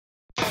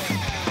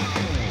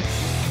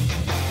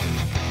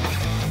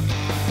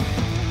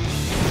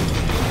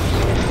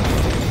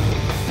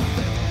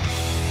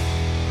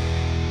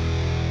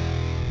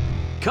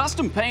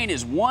Custom paint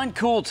is one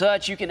cool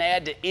touch you can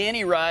add to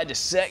any ride to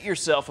set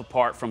yourself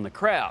apart from the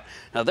crowd.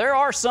 Now, there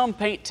are some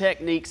paint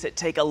techniques that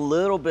take a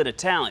little bit of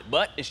talent,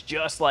 but it's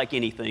just like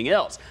anything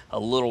else. A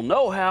little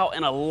know-how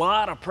and a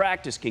lot of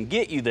practice can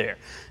get you there.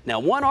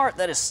 Now, one art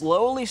that is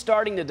slowly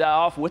starting to die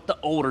off with the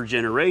older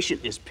generation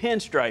is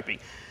pinstriping.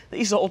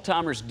 These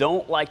old-timers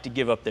don't like to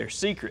give up their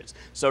secrets.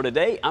 So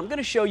today, I'm going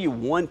to show you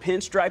one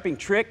pinstriping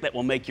trick that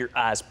will make your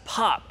eyes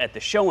pop at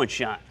the show and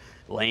shine,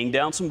 laying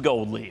down some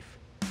gold leaf.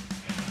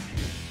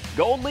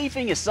 Gold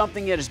leafing is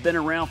something that has been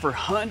around for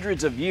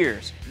hundreds of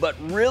years, but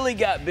really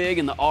got big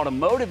in the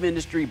automotive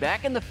industry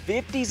back in the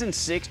 50s and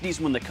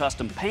 60s when the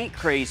custom paint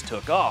craze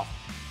took off.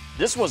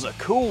 This was a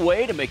cool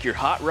way to make your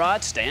hot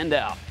rod stand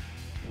out.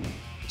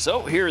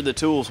 So here are the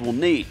tools we'll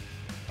need: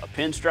 a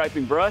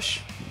pinstriping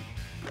brush,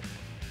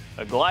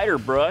 a glider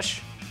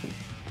brush,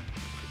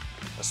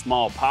 a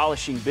small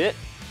polishing bit,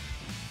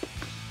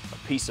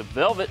 a piece of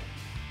velvet,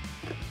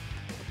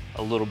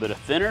 a little bit of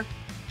thinner,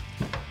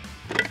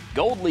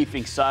 gold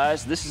leafing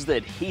size. This is the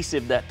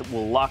adhesive that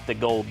will lock the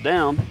gold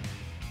down.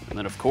 And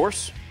then, of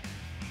course,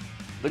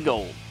 the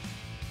gold.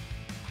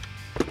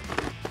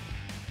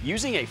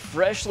 Using a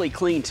freshly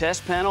cleaned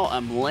test panel,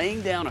 I'm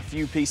laying down a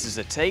few pieces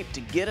of tape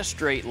to get a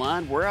straight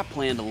line where I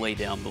plan to lay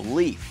down the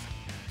leaf.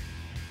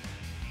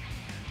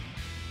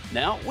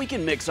 Now we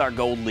can mix our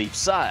gold leaf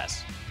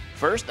size.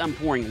 First, I'm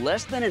pouring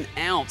less than an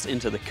ounce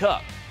into the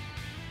cup,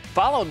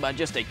 followed by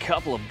just a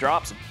couple of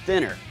drops of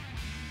thinner.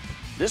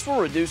 This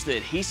will reduce the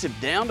adhesive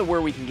down to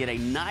where we can get a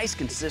nice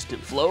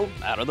consistent flow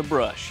out of the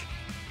brush.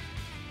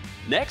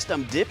 Next,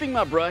 I'm dipping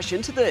my brush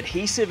into the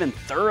adhesive and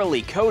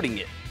thoroughly coating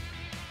it.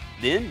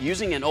 Then,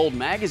 using an old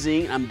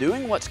magazine, I'm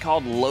doing what's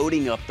called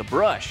loading up the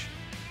brush.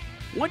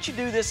 Once you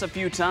do this a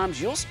few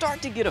times, you'll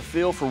start to get a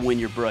feel for when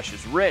your brush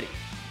is ready.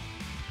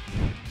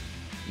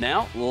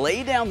 Now,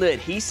 lay down the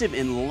adhesive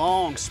in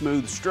long,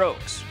 smooth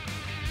strokes.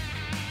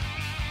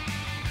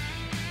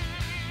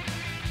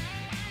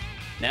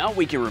 Now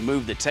we can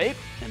remove the tape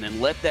and then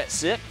let that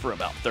sit for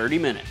about 30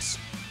 minutes.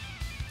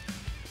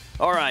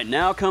 All right,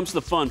 now comes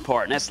the fun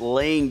part, and that's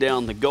laying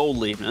down the gold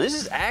leaf. Now, this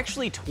is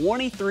actually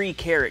 23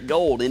 karat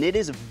gold, and it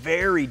is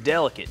very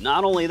delicate.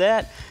 Not only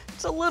that,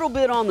 it's a little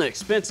bit on the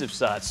expensive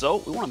side,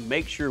 so we want to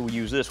make sure we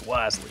use this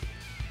wisely.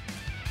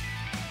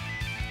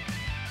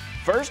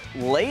 First,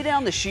 lay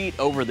down the sheet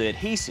over the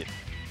adhesive.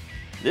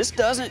 This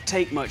doesn't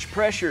take much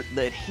pressure.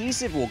 The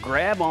adhesive will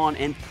grab on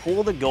and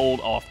pull the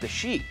gold off the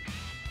sheet.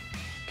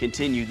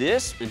 Continue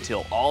this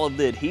until all of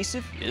the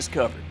adhesive is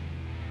covered.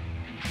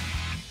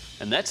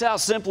 And that's how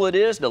simple it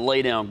is to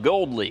lay down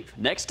gold leaf.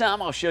 Next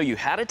time, I'll show you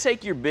how to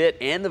take your bit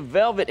and the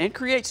velvet and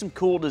create some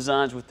cool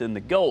designs within the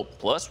gold.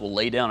 Plus, we'll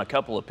lay down a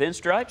couple of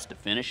pinstripes to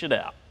finish it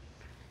out.